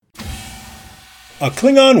A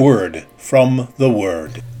Klingon word from the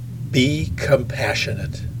Word. Be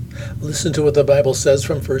compassionate. Listen to what the Bible says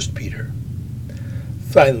from 1Peter.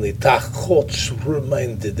 Finally, Tachot's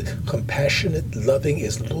reminded, compassionate, loving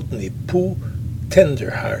is ludni pu,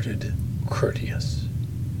 tender-hearted, courteous.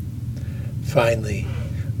 Finally,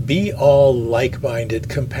 be all like-minded,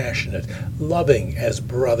 compassionate, loving as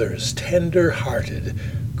brothers, tender-hearted,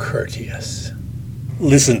 courteous.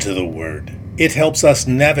 Listen to the Word. It helps us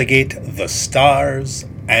navigate the stars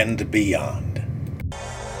and beyond.